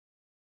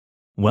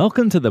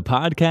Welcome to the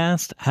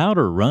podcast, How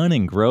to Run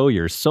and Grow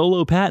Your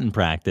Solo Patent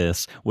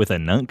Practice with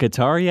Anant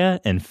Kataria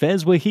and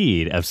Faiz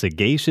Wahid of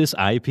Sagacious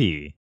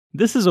IP.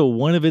 This is a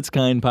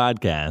one-of-its-kind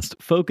podcast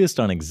focused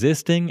on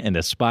existing and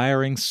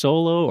aspiring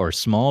solo or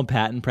small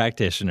patent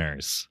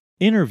practitioners,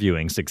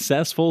 interviewing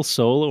successful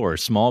solo or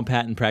small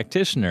patent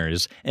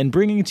practitioners and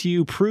bringing to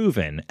you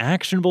proven,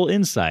 actionable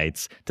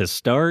insights to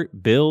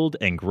start, build,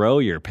 and grow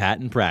your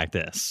patent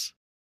practice.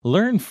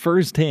 Learn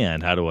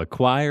firsthand how to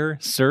acquire,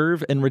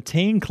 serve, and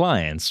retain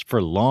clients for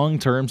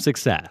long-term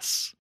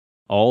success.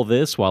 All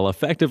this while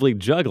effectively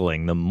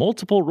juggling the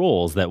multiple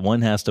roles that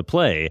one has to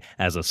play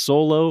as a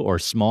solo or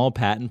small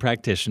patent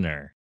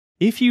practitioner.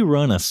 If you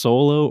run a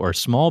solo or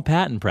small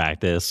patent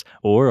practice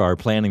or are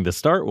planning to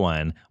start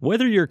one,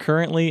 whether you're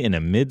currently in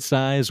a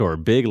mid-size or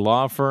big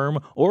law firm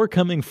or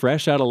coming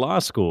fresh out of law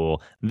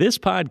school, this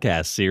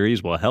podcast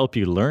series will help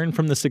you learn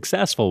from the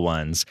successful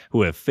ones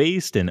who have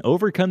faced and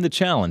overcome the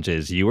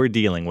challenges you are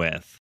dealing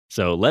with.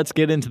 So let's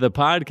get into the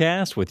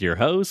podcast with your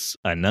hosts,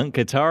 Anant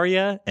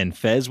Kataria and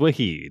Faiz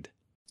Wahid.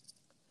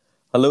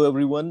 Hello,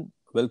 everyone.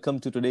 Welcome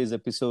to today's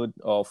episode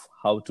of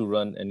How to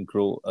Run and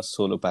Grow a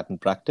Solo Patent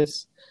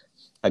Practice.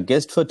 Our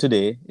guest for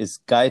today is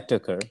Guy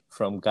Tucker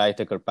from Guy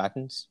Tucker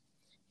Patents.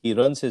 He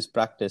runs his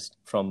practice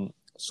from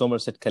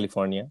Somerset,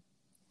 California.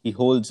 He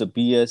holds a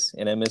BS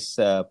and MS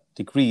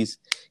degrees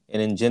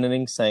in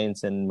engineering,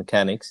 science, and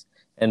mechanics,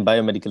 and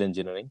biomedical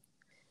engineering.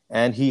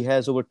 And he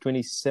has over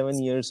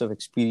 27 years of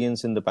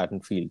experience in the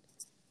patent field.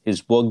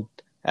 He's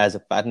worked as a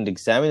patent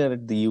examiner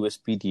at the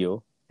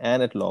USPTO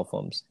and at law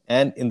firms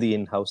and in the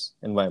in-house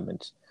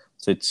environments.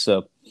 So it's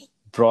a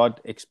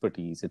broad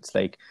expertise. It's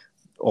like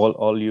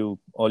all you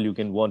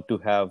can want to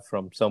have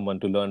from someone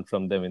to learn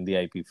from them in the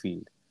IP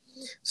field.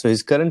 So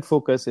his current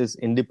focus is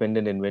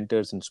independent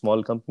inventors and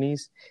small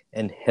companies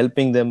and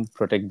helping them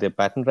protect their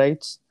patent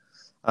rights.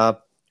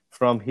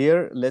 From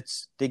here,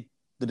 let's take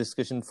the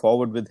discussion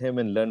forward with him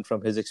and learn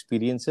from his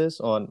experiences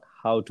on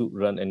how to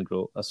run and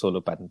grow a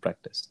solo patent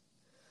practice.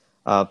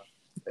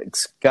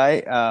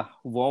 Guy,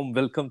 warm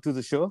welcome to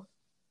the show.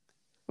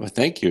 Well,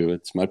 thank you.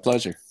 It's my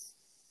pleasure.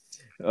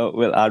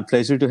 Well, our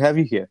pleasure to have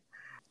you here.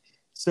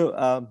 So,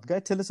 Guy,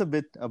 tell us a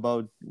bit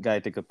about Guy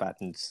Tucker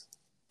Patents.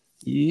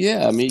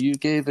 Yeah, I mean, you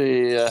gave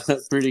a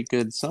pretty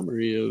good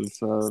summary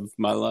of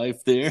my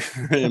life there,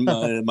 and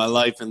my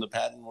life in the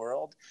patent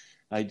world.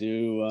 I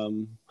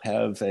do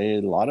have a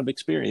lot of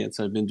experience.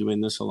 I've been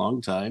doing this a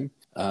long time.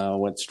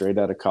 Went straight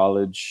out of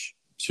college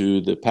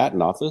to the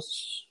patent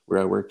office,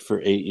 where I worked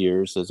for 8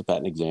 years as a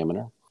patent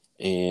examiner.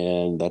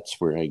 And that's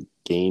where I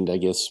gained, I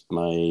guess,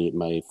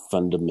 my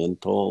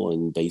fundamental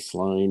and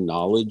baseline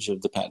knowledge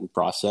of the patent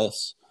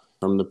process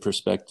from the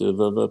perspective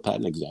of a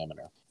patent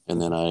examiner.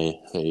 And then I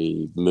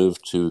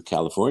moved to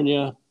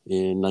California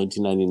in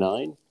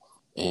 1999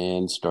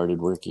 and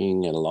started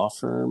working at a law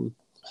firm.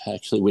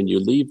 Actually, when you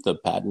leave the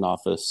patent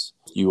office,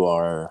 you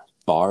are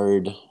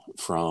barred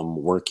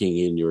from working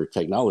in your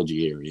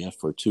technology area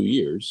for 2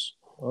 years.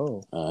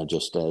 Oh.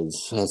 Just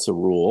as a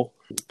rule,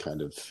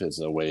 kind of as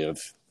a way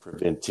of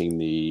preventing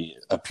the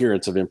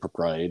appearance of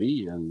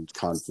impropriety and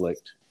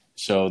conflict.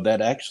 So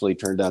that actually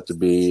turned out to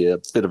be a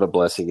bit of a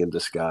blessing in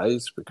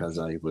disguise because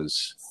I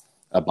was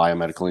a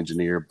biomedical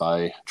engineer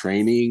by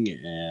training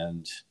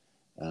and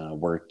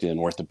worked in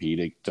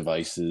orthopedic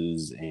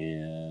devices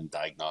and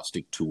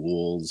diagnostic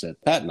tools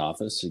at patent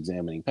office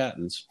examining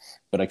patents.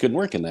 But I couldn't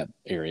work in that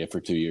area for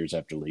 2 years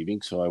after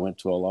leaving. So I went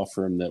to a law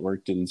firm that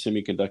worked in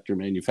semiconductor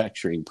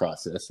manufacturing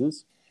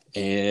processes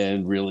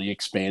and really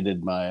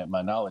expanded my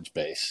knowledge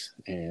base.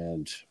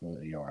 And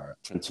our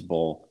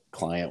principal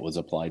client was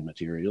Applied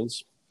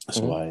Materials.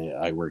 So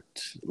mm-hmm. I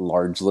worked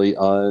largely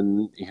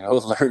on,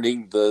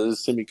 learning the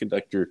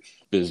semiconductor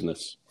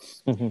business,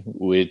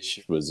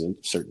 which was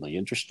certainly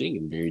interesting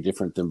and very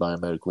different than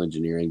biomedical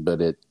engineering,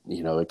 but it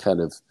kind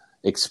of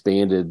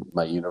expanded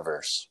my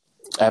universe.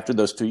 After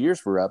those 2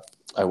 years were up,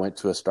 I went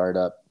to a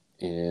startup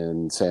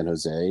in San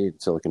Jose,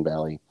 Silicon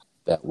Valley,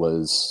 that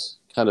was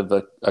kind of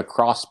a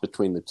cross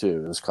between the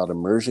two. It was called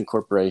Immersion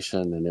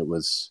Corporation, and it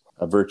was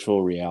a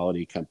virtual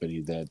reality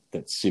company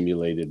that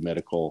simulated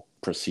medical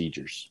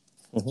procedures.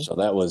 Mm-hmm. So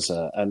that was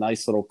a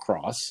nice little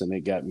cross, and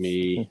it got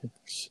me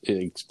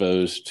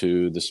exposed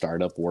to the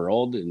startup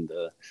world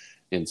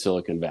in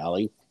Silicon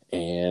Valley.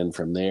 And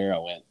from there, I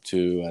went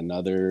to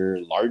another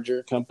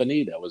larger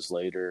company that was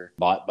later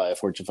bought by a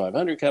Fortune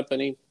 500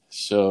 company.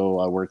 So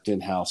I worked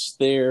in-house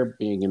there,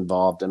 being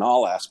involved in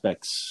all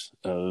aspects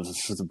of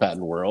the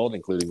patent world,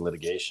 including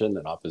litigation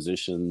and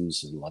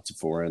oppositions and lots of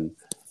foreign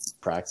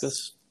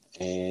practice.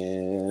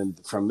 And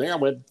from there, I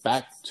went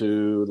back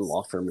to the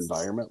law firm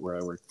environment where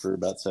I worked for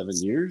about 7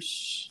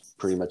 years,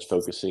 pretty much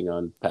focusing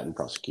on patent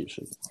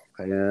prosecution.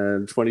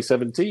 And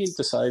 2017,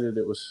 decided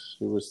it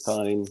was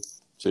time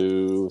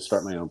to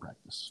start my own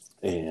practice.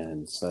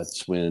 And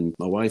that's when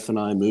my wife and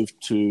I moved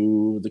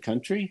to the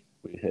country.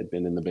 We had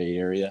been in the Bay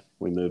Area.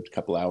 We moved a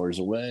couple hours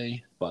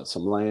away, bought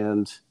some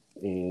land,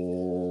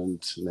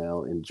 and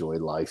now enjoy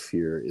life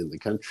here in the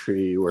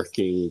country,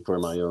 working for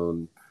my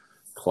own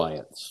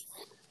clients.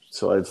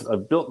 So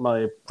I've built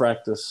my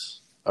practice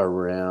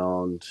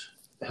around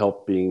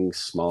helping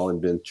small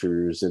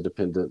inventors,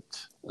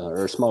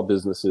 or small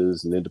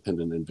businesses and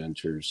independent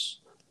inventors,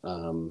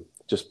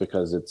 just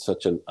because it's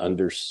such an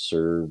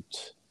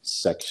underserved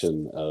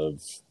section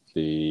of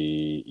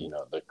the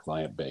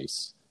client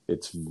base.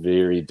 It's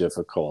very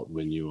difficult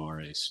when you are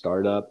a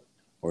startup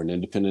or an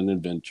independent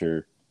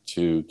inventor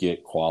to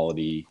get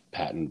quality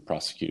patent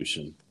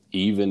prosecution.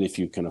 Even if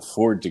you can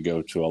afford to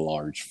go to a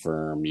large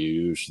firm, you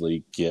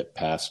usually get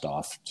passed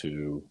off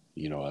to,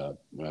 a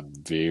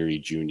very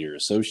junior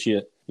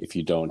associate if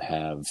you don't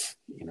have,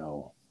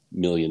 $1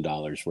 million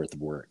worth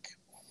of work.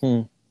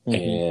 Mm-hmm.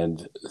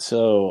 And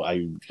so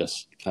I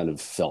just kind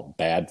of felt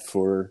bad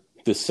for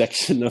this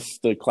section of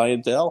the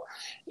clientele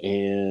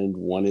and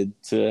wanted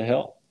to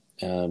help.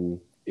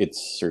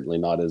 It's certainly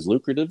not as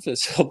lucrative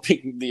as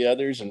helping the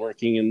others and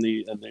working in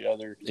the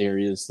other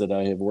areas that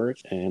I have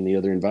worked and the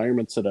other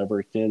environments that I've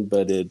worked in,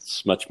 but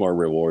it's much more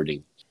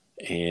rewarding.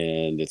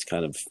 And it's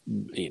kind of,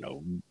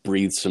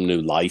 breathed some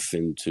new life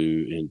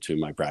into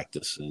my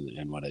practice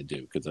and what I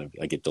do, because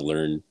I get to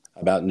learn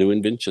about new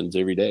inventions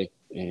every day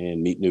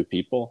and meet new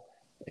people.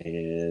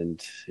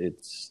 And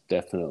it's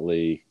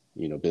definitely,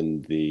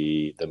 been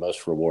the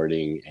most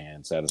rewarding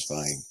and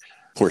satisfying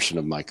portion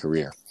of my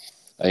career.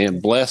 I am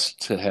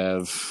blessed to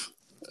have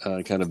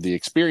kind of the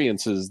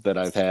experiences that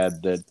I've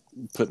had that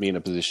put me in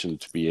a position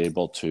to be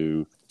able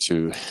to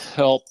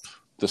help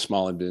the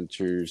small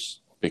inventors,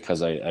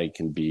 because I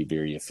can be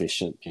very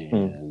efficient,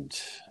 and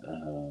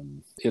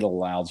it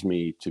allows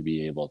me to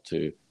be able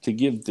to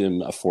give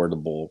them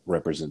affordable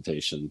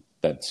representation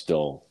that's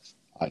still,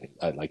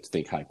 I'd like to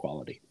think, high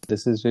quality.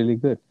 This is really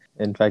good.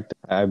 In fact,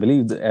 I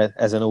believe that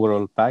as an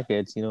overall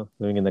package,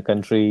 living in the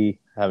country,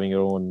 having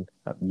your own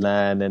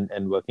land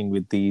and working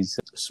with these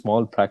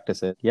small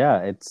practices,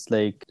 it's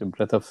like a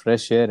breath of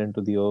fresh air into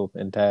the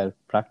entire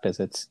practice.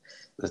 That's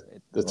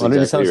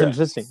already exactly sounds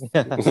right.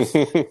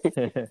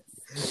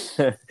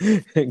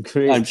 Interesting.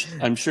 Great.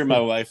 I'm sure my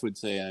wife would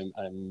say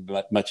I'm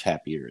much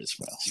happier as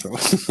well.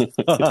 So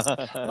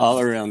all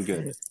around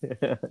good.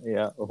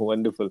 Yeah,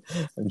 wonderful.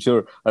 I'm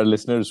sure our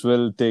listeners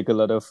will take a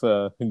lot of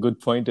good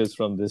pointers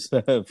from this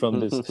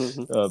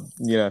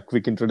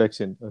quick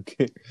introduction.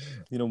 Okay.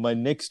 My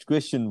next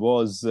question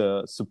was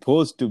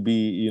supposed to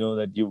be,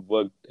 that you've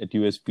worked at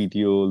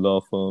USPTO,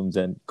 law firms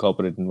and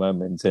corporate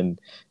environments, and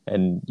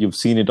you've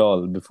seen it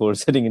all before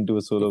setting into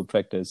a solo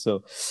practice.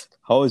 So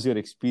how has your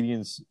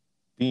experience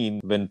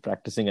been when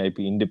practicing IP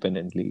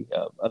independently?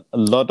 A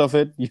lot of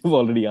it you've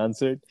already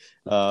answered.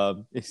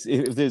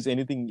 If there's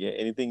anything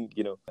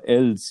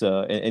else,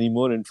 any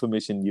more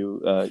information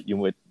you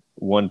might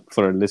want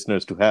for our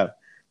listeners to have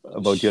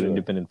about your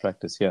independent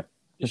practice.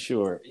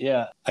 Sure.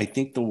 Yeah. I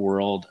think the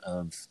world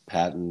of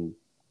patent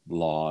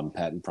law and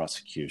patent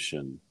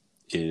prosecution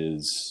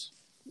is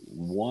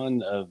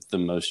one of the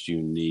most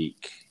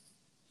unique,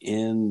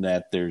 in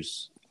that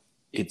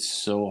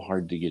it's so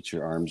hard to get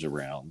your arms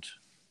around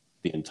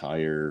the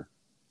entire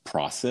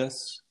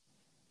process.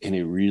 And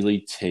it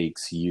really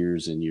takes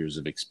years and years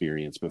of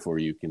experience before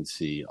you can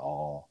see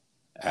all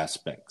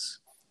aspects,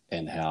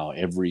 and how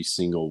every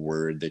single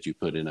word that you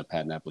put in a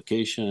patent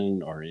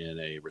application or in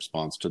a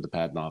response to the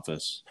patent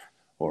office,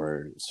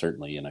 or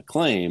certainly in a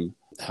claim,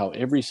 how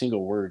every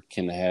single word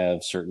can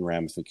have certain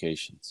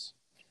ramifications.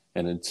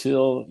 And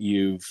until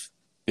you've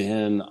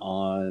been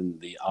on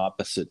the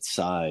opposite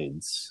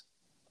sides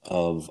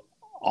of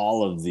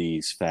all of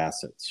these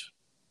facets,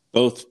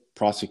 both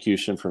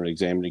prosecution from an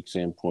examining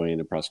standpoint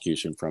and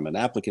prosecution from an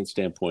applicant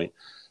standpoint,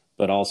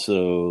 but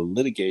also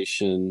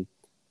litigation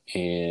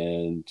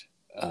and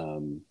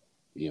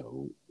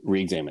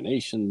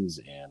reexaminations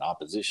and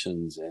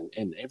oppositions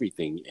and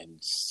everything, and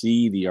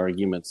see the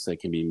arguments that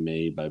can be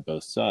made by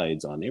both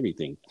sides on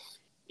everything.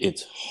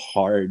 It's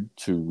hard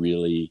to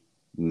really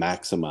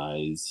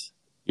maximize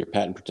your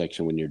patent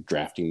protection when you're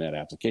drafting that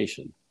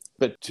application.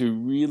 But to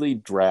really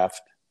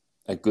draft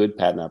a good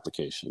patent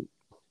application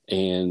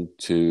and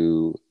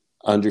to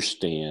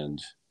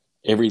understand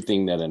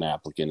everything that an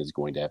applicant is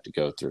going to have to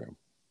go through,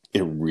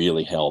 it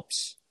really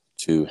helps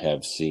to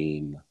have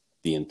seen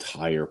the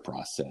entire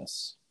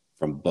process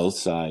from both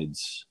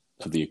sides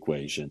of the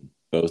equation,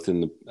 both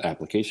in the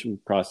application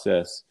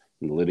process,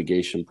 in the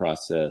litigation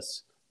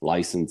process,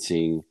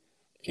 licensing,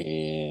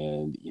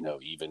 and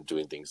even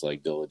doing things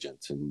like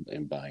diligence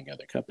and buying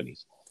other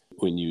companies.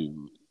 When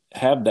you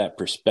have that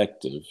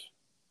perspective,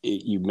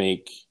 you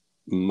make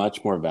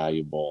much more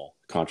valuable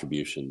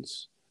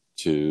contributions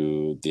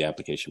to the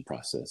application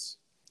process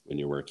when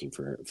you're working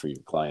for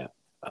your client.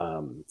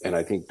 And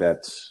I think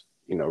that's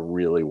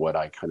really what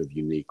I kind of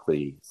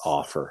uniquely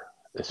offer,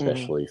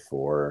 especially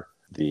for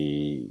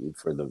the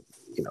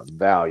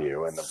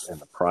value and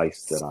the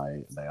price that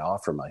I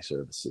offer my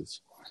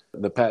services.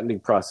 The patenting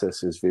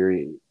process is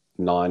very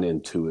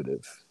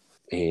non-intuitive,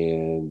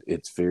 and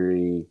it's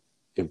very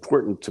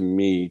important to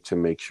me to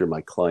make sure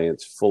my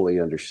clients fully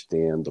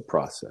understand the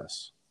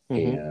process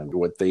and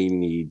what they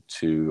need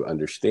to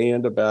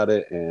understand about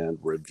it and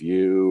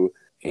review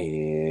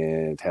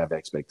and have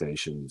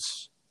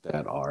expectations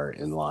that are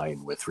in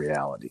line with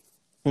reality.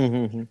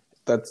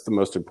 that's the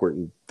most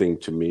important thing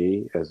to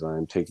me as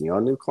I'm taking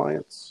on new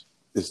clients,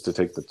 is to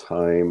take the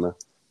time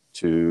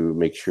to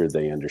make sure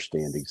they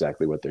understand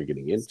exactly what they're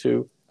getting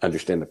into,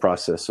 understand the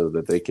process so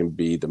that they can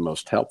be the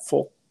most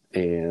helpful,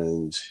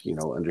 and,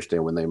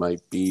 understand when they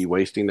might be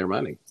wasting their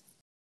money.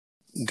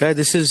 Guy,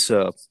 this is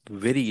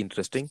very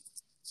interesting.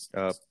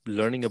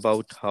 Learning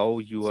about how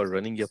you are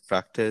running your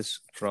practice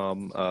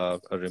from a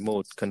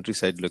remote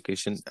countryside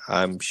location.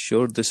 I'm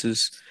sure this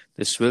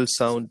will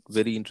sound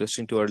very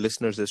interesting to our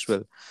listeners as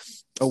well.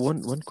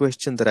 One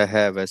question that I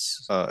have as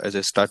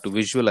I start to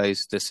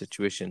visualize this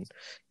situation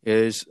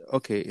is,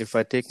 okay, if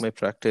I take my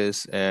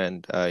practice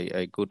and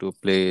I go to a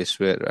place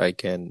where I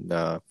can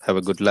have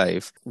a good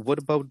life, what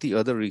about the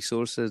other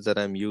resources that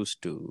I'm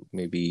used to?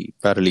 Maybe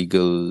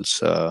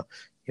paralegals,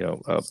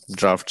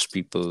 drafts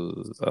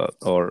people,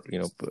 or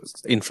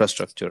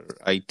infrastructure,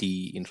 IT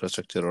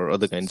infrastructure, or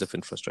other kinds of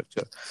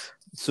infrastructure.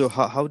 So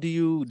how do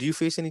you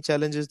face any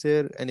challenges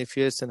there? And if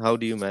yes, then how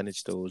do you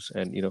manage those?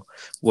 And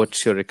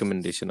what's your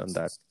recommendation on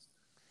that?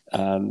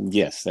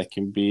 Yes, that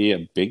can be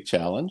a big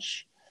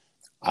challenge.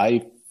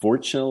 I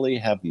fortunately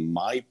have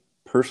my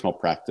personal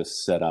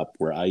practice set up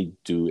where I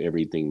do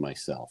everything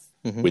myself,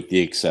 with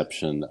the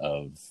exception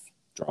of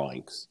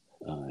drawings.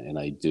 And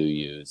I do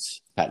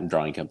use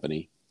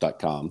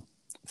patentdrawingcompany.com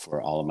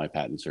for all of my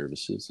patent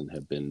services, and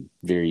have been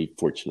very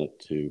fortunate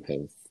to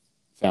have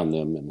found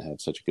them and have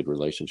such a good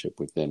relationship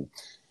with them.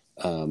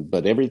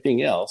 But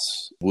everything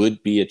else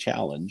would be a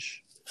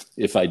challenge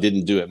if I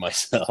didn't do it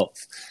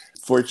myself.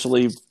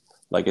 Fortunately,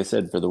 like I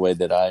said, for the way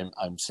that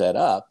I'm set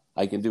up,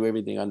 I can do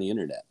everything on the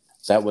internet.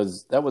 That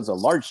was a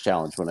large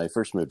challenge when I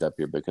first moved up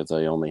here, because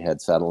I only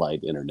had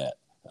satellite internet.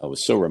 I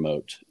was so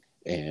remote,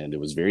 and it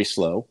was very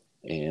slow,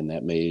 and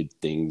that made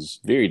things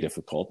very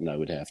difficult. And I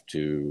would have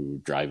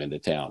to drive into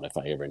town if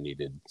I ever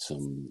needed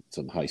some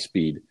high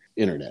speed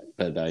internet.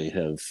 But I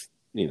have,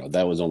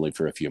 that was only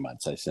for a few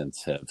months. I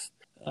since have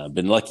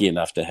been lucky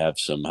enough to have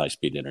some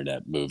high-speed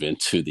internet move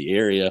into the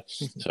area.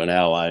 So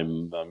now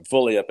I'm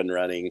fully up and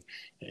running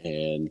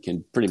and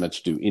can pretty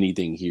much do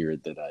anything here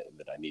that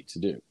I need to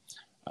do.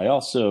 I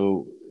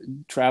also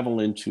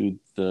travel into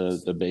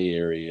the Bay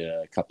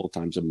Area a couple of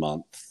times a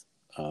month.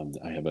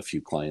 I have a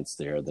few clients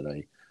there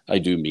that I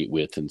do meet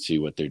with and see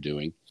what they're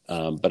doing.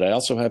 But I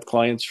also have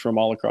clients from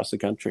all across the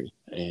country,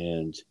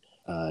 and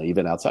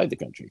even outside the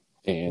country.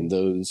 And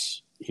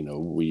those,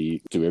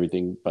 we do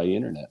everything by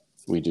internet.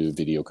 We do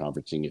video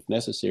conferencing if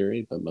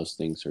necessary, but most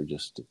things are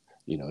just,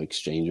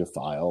 exchange of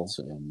files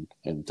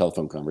and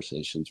telephone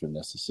conversations when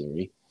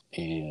necessary.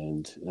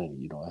 And,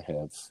 I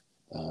have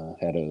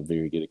had a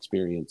very good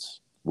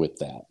experience with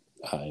that.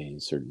 I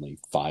certainly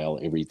file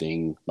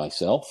everything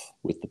myself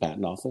with the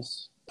patent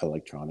office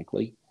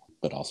electronically,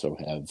 but also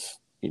have,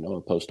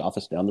 a post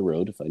office down the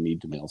road if I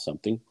need to mail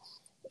something.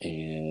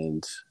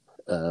 And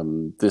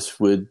this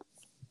would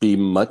be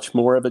much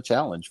more of a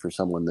challenge for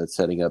someone that's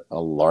setting up a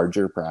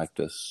larger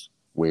practice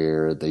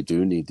where they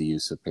do need the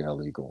use of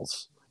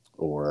paralegals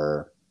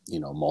or,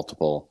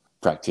 multiple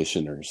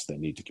practitioners that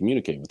need to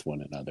communicate with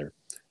one another.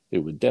 It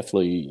would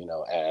definitely,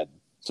 add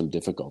some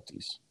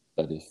difficulties.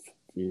 But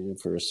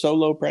if for a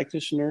solo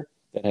practitioner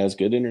that has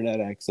good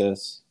internet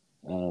access,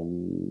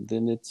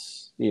 then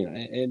it's,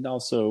 and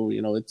also,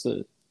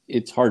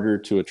 it's harder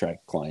to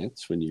attract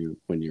clients when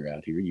you're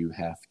out here. You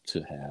have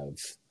to have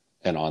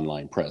an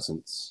online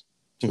presence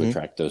to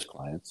attract those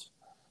clients.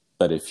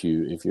 But if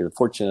you're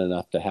fortunate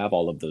enough to have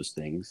all of those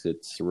things,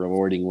 it's a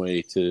rewarding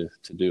way to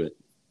do it.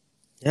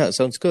 Yeah,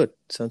 sounds good.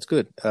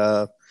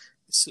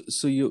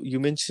 So you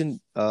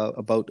mentioned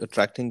about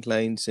attracting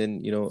clients,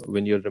 and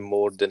when you're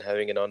remote, then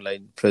having an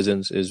online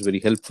presence is very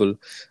helpful.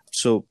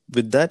 So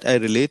with that, I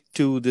relate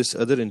to this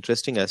other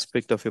interesting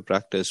aspect of your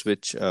practice,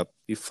 which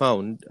we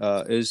found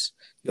is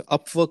your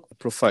Upwork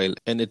profile,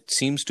 and it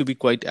seems to be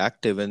quite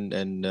active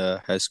and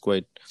has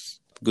quite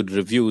good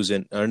reviews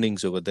and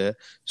earnings over there.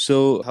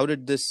 So how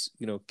did this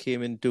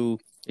came into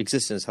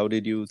existence? How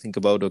did you think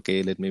about,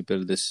 okay, let me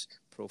build this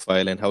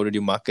profile, and how did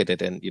you market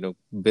it and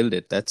build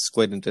it? That's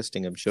quite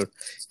interesting. I'm sure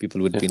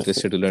people would be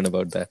interested to learn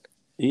about that.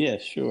 Yeah,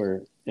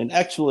 sure. And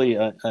actually,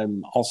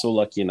 I'm also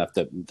lucky enough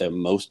that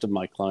most of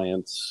my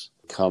clients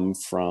come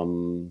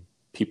from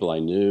people I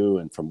knew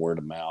and from word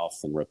of mouth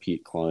and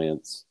repeat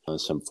clients,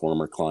 some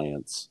former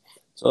clients.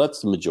 So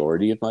that's the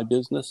majority of my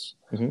business.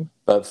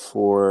 But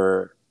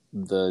for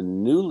the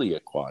newly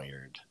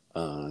acquired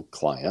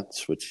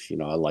clients, which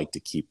I like to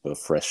keep a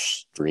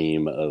fresh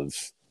stream of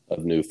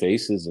new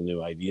faces and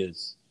new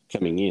ideas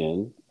coming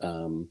in,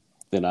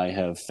 then I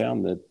have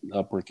found that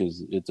Upwork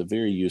it's a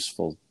very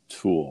useful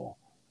tool.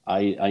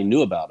 I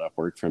knew about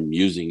Upwork from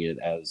using it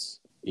as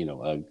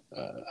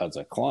as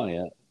a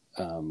client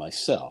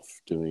myself,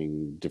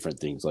 doing different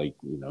things like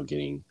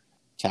getting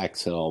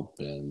tax help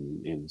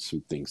and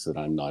some things that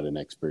I'm not an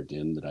expert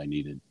in that I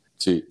needed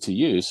to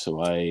use.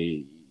 So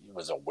I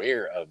was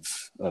aware of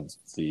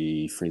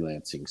the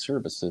freelancing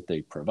service that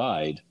they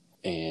provide,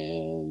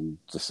 and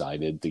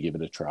decided to give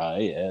it a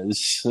try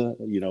as a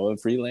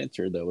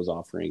freelancer that was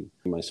offering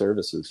my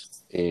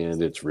services.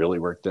 And it's really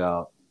worked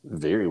out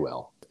very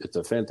well. it's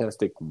a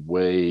fantastic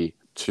way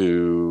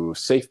to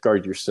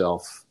safeguard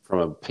yourself from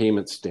a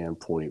payment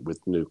standpoint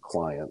with new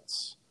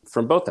clients,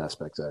 from both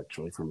aspects,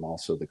 actually, from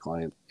also the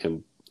client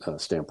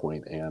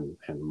standpoint and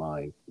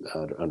mine.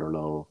 I don't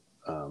know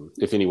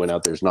if anyone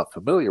out there is not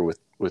familiar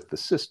with the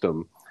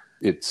system.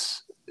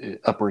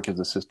 Upwork is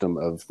a system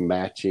of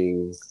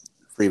matching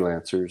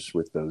freelancers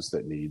with those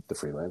that need the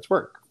freelance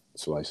work.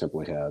 So I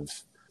simply have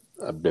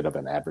a bit of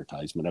an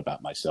advertisement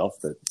about myself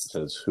that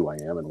says who I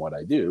am and what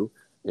I do.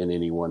 And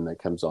anyone that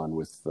comes on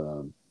with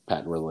a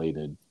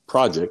patent-related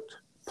project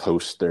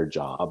posts their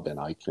job, and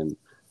I can,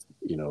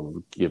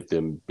 give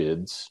them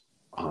bids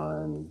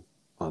on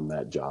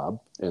that job,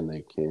 and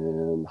they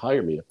can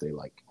hire me if they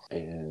like.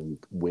 And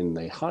when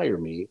they hire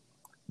me,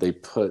 they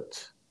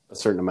put a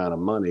certain amount of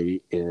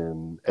money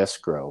in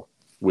escrow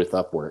with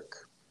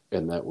Upwork.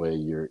 And that way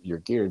you're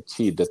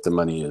guaranteed that the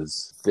money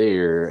is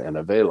there and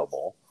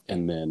available.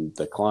 And then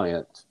the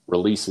client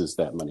releases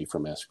that money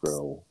from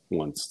escrow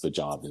once the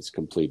job is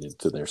completed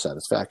to their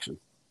satisfaction.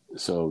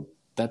 So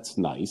that's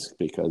nice,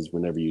 because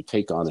whenever you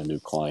take on a new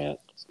client,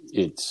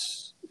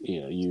 it's,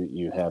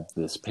 you have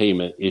this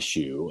payment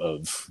issue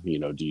of,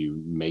 do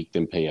you make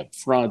them pay up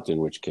front, in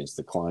which case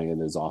the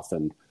client is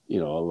often, a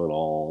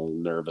little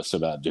nervous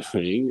about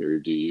doing, or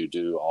do you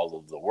do all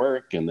of the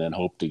work and then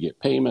hope to get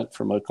payment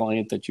from a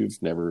client that you've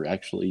never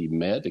actually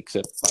met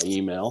except by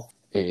email?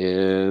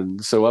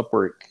 And so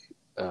Upwork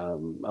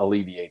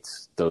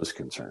alleviates those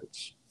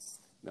concerns.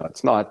 Now,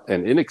 it's not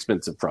an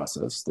inexpensive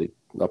process.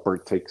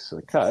 Upwork takes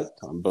a cut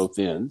on both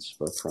ends,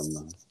 both from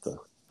the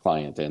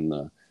client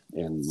and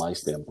my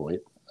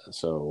standpoint.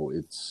 So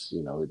it's,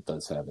 it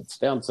does have its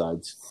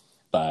downsides,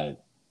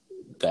 but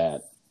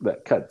that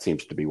cut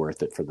seems to be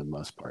worth it for the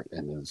most part,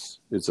 and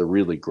is a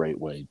really great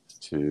way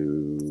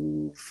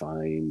to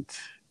find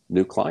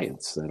new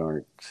clients that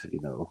aren't,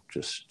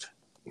 just,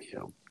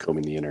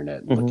 combing the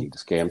internet and looking to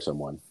scam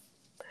someone.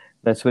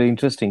 That's very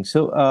interesting.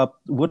 So,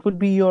 what would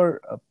be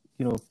your,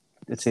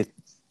 let's say,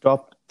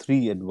 top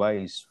 3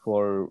 advice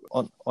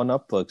on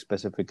Upwork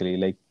specifically?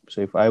 Like, so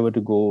if I were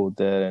to go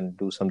there and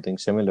do something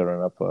similar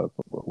on Upwork,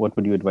 what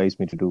would you advise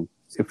me to do?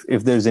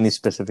 If there's any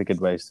specific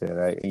advice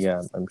there,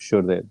 I'm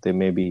sure that it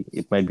might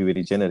be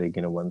very generic,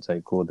 once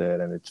I go there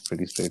and it's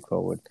pretty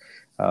straightforward.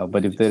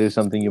 But if there is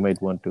something you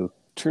might want to. In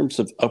terms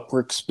of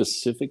Upwork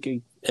specific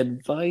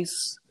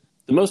advice,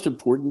 the most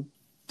important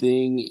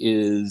thing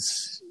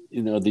is,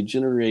 they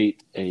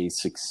generate a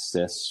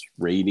success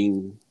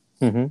rating,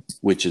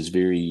 which is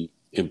very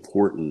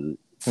important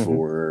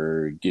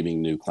for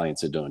giving new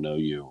clients that don't know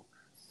you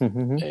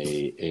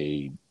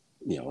a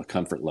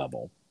comfort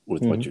level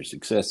with what your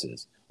success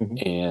is.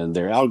 And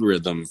their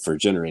algorithm for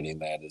generating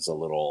that is a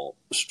little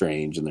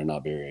strange, and they're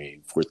not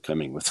very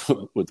forthcoming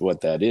with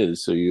what that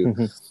is. So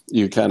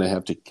you kind of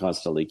have to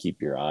constantly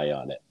keep your eye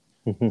on it.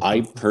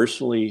 I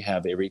personally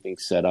have everything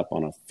set up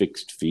on a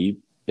fixed fee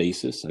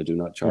basis. I do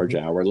not charge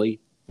hourly.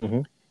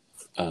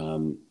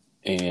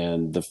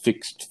 And the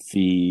fixed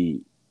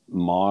fee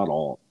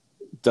model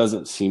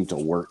doesn't seem to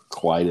work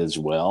quite as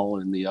well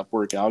in the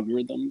Upwork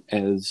algorithm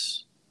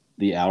as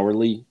the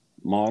hourly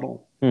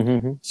model.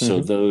 So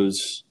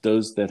those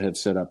that have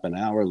set up an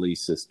hourly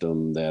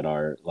system that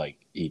are like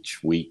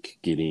each week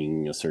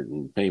getting a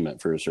certain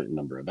payment for a certain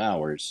number of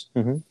hours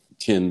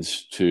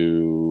tends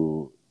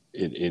to,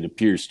 it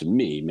appears to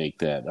me, make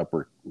that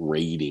Upwork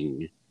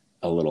rating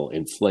a little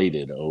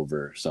inflated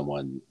over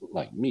someone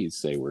like me,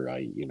 say, where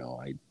I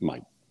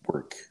might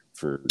work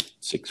for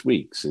 6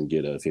 weeks and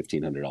get a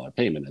 $1,500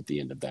 payment at the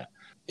end of that.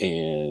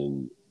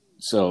 And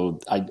so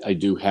I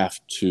do have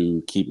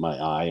to keep my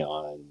eye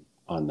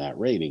on that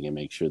rating and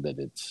make sure that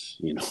it's,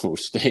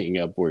 staying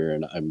up where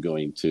I'm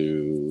going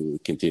to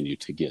continue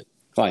to get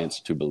clients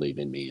to believe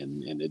in me.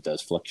 And it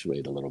does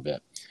fluctuate a little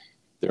bit.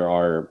 There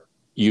are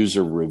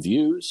user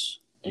reviews.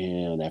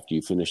 And after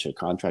you finish a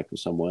contract with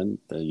someone,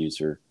 the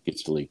user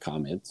gets to leave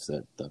comments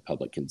that the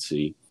public can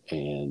see.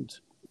 And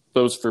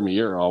those for me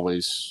are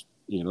always,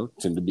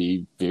 tend to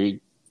be very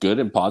good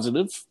and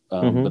positive,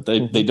 but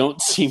they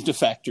don't seem to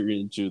factor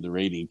into the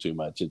rating too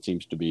much. It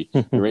seems to be,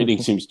 the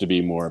rating seems to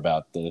be more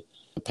about the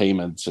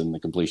payments and the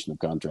completion of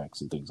contracts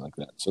and things like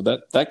that. So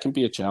that can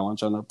be a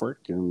challenge on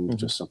Upwork, and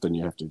just something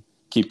you have to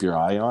keep your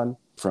eye on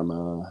from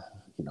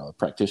a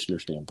practitioner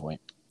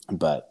standpoint.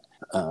 But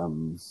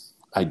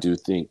I do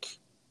think,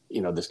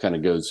 this kind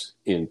of goes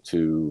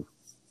into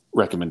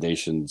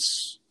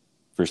recommendations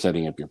for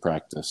setting up your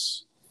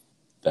practice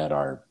that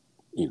are,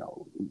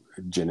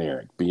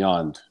 generic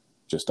beyond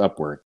just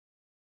Upwork.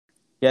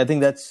 Yeah, I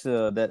think that's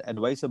that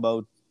advice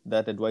about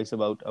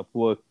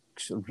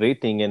Upwork's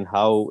rating and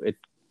how it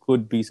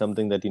could be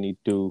something that you need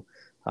to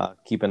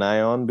keep an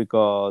eye on,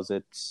 because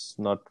it's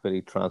not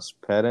very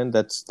transparent.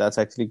 That's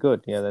actually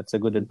good. Yeah, that's a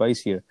good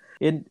advice here.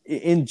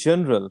 In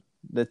general,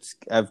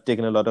 I've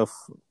taken a lot of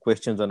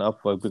questions on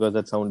Upwork because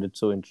that sounded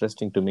so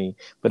interesting to me.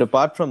 But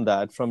apart from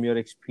that, from your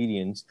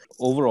experience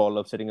overall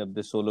of setting up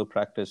this solo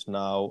practice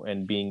now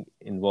and being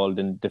involved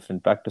in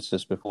different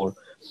practices before,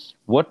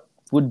 what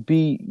would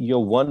be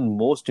your one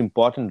most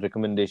important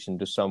recommendation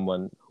to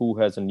someone who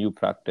has a new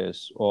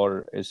practice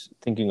or is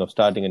thinking of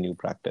starting a new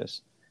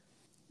practice?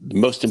 The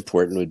most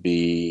important would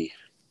be,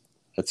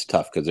 that's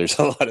tough because there's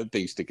a lot of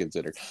things to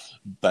consider,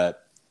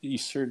 but you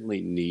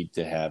certainly need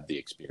to have the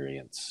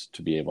experience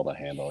to be able to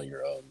handle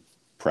your own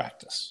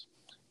practice.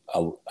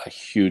 A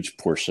huge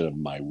portion of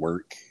my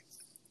work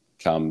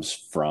comes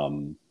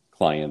from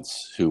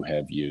clients who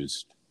have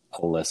used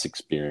a less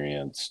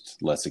experienced,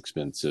 less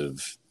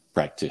expensive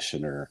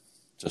practitioner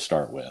to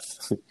start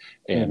with.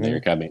 And they're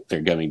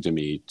coming to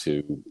me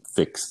to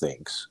fix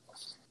things.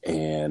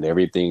 And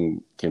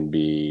everything can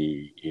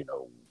be,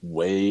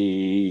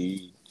 way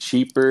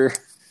cheaper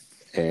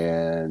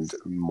and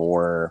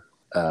more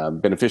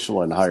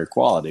beneficial and higher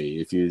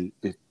quality if you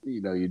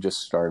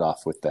just start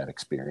off with that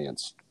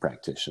experienced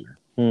practitioner.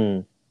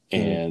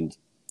 And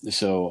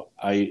so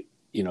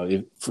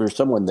if for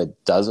someone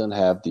that doesn't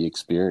have the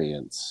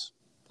experience,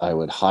 I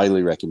would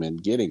highly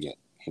recommend getting it.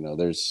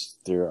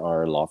 There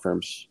are law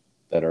firms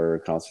that are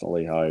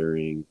constantly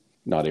hiring.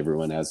 Not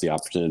everyone has the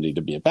opportunity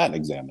to be a patent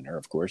examiner,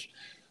 of course,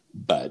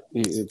 but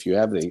if you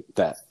have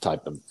that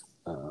type of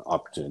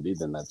opportunity,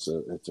 then it's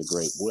a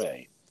great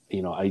way.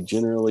 I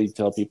generally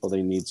tell people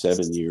they need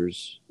 7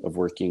 years of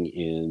working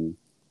in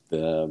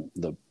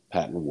the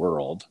patent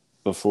world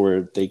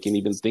before they can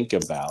even think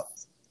about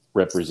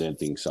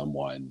representing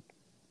someone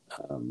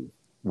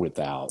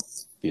without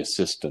the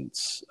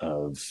assistance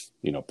of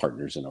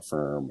partners in a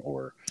firm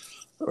or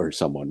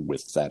someone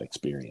with that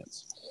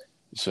experience.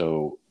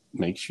 So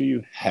make sure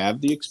you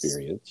have the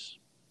experience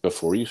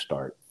before you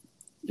start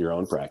your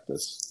own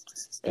practice,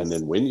 and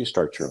then when you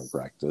start your own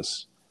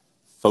practice,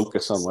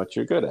 focus on what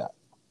you're good at.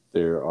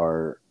 There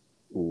are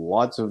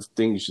lots of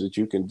things that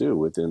you can do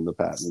within the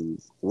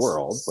patent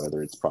world,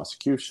 whether it's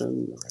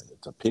prosecution, whether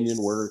it's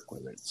opinion work,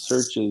 whether it's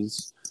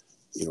searches,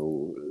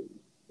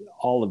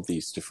 all of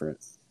these different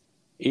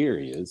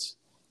areas.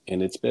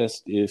 And it's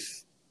best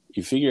if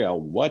you figure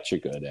out what you're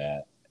good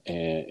at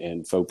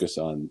and focus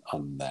on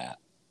that.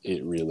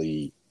 It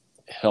really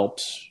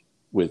helps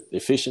with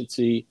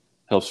efficiency,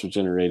 helps with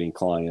generating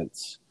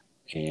clients,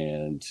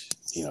 and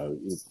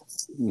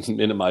it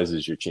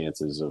minimizes your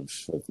chances of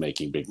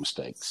making big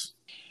mistakes.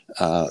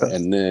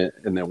 And then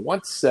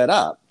once set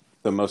up,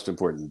 the most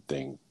important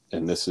thing,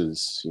 and this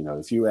is,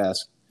 if you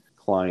ask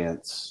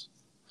clients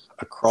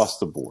across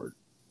the board,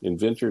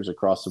 inventors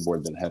across the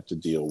board that have to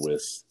deal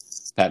with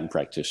patent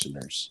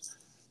practitioners,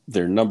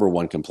 their number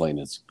one complaint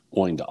is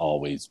going to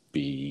always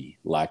be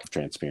lack of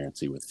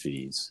transparency with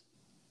fees.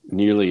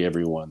 Nearly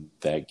everyone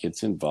that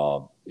gets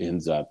involved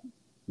ends up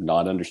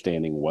not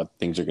understanding what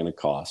things are going to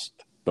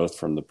cost, both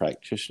from the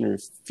practitioner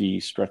fee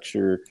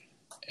structure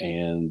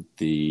and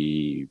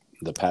the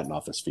patent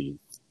office fee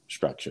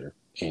structure,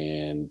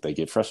 and they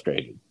get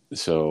frustrated.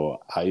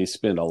 So I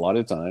spend a lot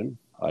of time.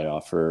 I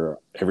offer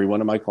every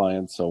one of my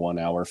clients a 1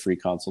 hour free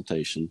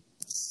consultation,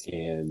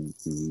 and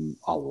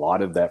a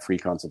lot of that free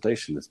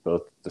consultation is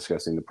both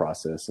discussing the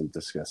process and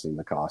discussing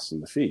the costs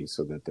and the fees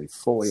so that they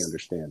fully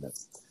understand it.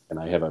 And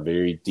I have a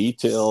very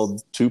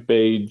detailed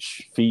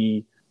 2-page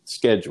fee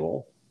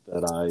schedule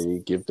that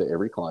I give to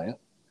every client,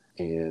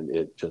 and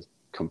it just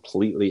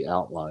completely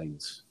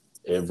outlines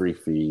every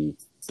fee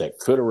that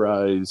could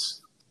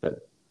arise, that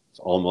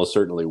almost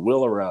certainly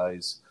will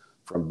arise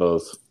from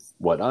both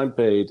what I'm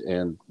paid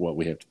and what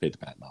we have to pay the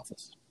patent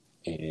office.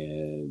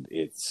 And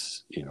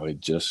it's,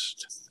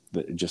 just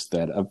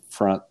that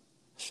upfront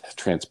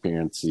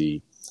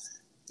transparency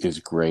is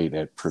great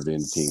at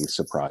preventing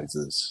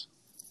surprises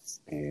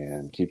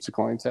and keeps the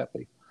clients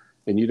happy.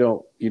 And you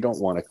don't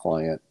want a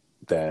client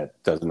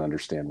that doesn't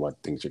understand what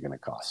things are going to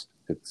cost.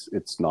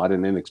 It's not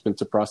an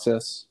inexpensive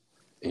process,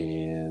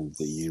 and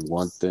you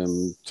want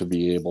them to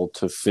be able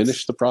to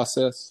finish the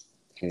process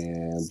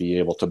and be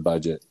able to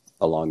budget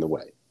along the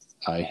way.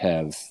 I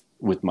have,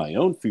 with my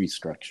own fee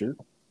structure,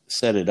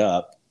 set it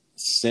up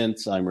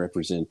since I'm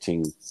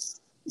representing,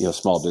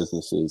 small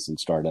businesses and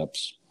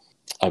startups.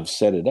 I've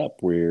set it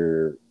up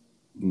where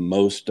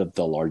most of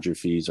the larger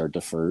fees are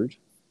deferred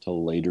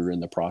till later in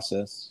the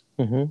process,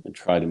 and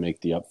try to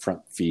make the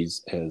upfront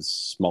fees as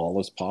small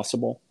as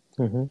possible,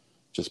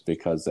 just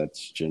because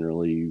that's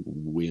generally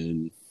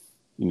when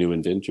new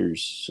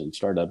inventors and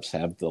startups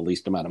have the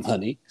least amount of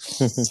money.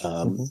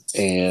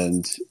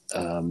 And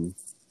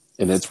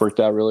it's worked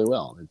out really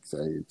well.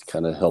 It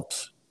kind of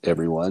helps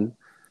everyone,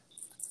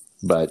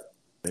 but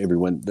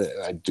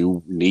I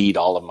do need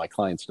all of my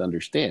clients to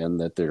understand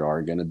that there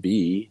are going to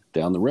be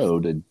down the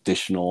road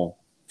additional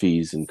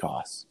fees and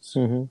costs.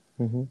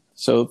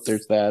 So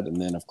there's that. And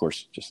then of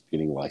course, just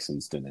getting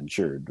licensed and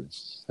insured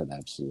is an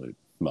absolute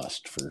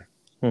must for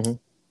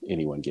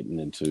anyone getting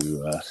into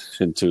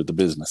the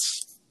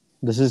business.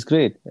 This is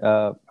great.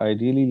 I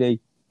really like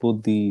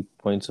both the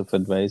points of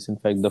advice. In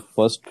fact, the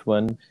first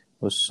one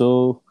was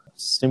so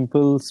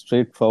simple,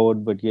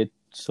 straightforward, but yet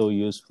so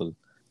useful.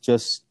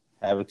 Just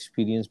have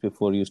experience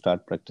before you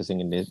start practicing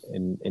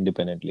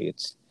independently.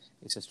 It's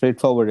a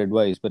straightforward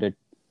advice, but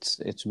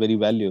it's very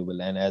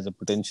valuable. And as a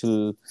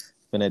potential,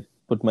 when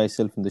put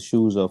myself in the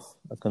shoes of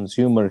a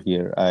consumer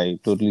here, I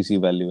totally see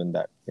value in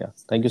that. Yeah.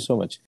 Thank you so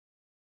much.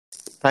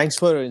 Thanks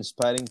for an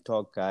inspiring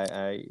talk, Guy.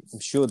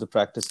 I'm sure the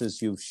practices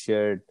you've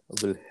shared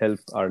will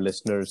help our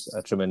listeners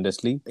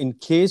tremendously. In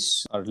case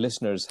our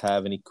listeners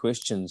have any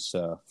questions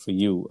for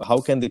you, how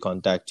can they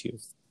contact you?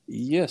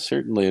 Yes,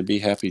 certainly. I'd be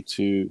happy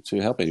to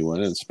help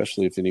anyone, and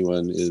especially if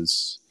anyone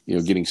is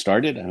getting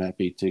started, I'm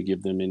happy to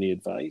give them any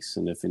advice.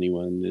 And if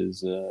anyone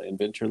is an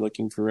inventor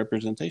looking for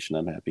representation,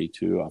 I'm happy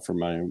to offer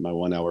my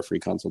 1 hour free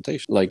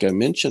consultation, like I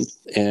mentioned.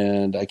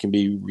 And I can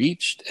be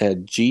reached at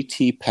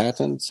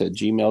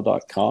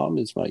gtpatents@gmail.com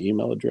is my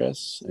email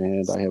address.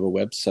 And I have a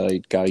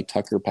website,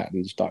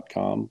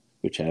 guytuckerpatents.com,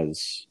 which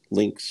has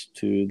links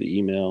to the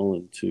email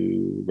and to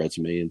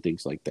resume and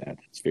things like that.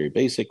 It's very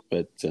basic,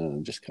 but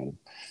just kind of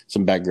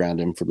some background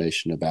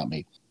information about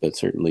me. But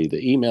certainly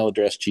the email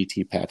address,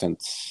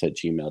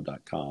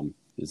 gtpatents@gmail.com,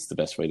 is the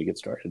best way to get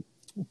started.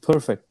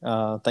 Perfect.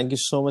 Thank you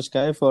so much,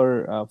 Guy,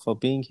 for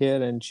being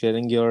here and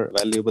sharing your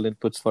valuable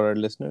inputs for our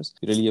listeners.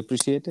 We really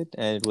appreciate it,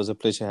 and it was a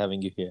pleasure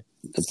having you here.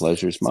 The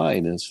pleasure's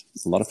mine. It's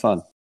a lot of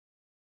fun.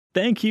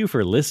 Thank you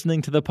for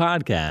listening to the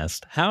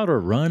podcast, How to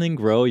Run and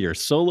Grow Your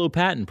Solo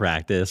Patent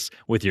Practice,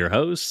 with your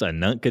hosts,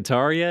 Anant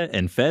Kataria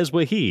and Faiz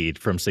Wahid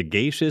from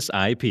Sagacious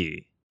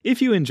IP.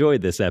 If you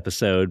enjoyed this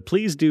episode,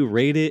 please do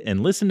rate it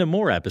and listen to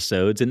more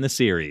episodes in the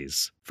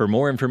series. For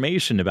more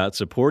information about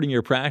supporting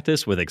your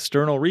practice with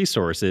external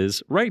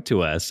resources, write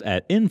to us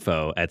at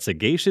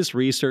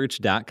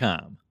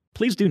info@sagaciousresearch.com.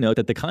 Please do note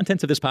that the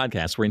contents of this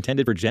podcast were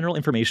intended for general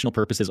informational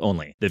purposes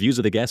only. The views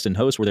of the guests and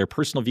hosts were their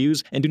personal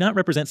views and do not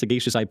represent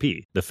Sagacious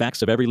IP. The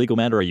facts of every legal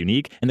matter are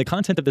unique, and the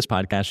content of this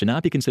podcast should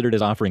not be considered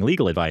as offering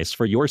legal advice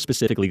for your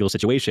specific legal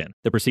situation.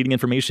 The preceding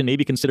information may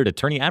be considered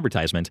attorney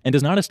advertisement and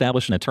does not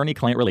establish an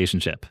attorney-client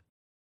relationship.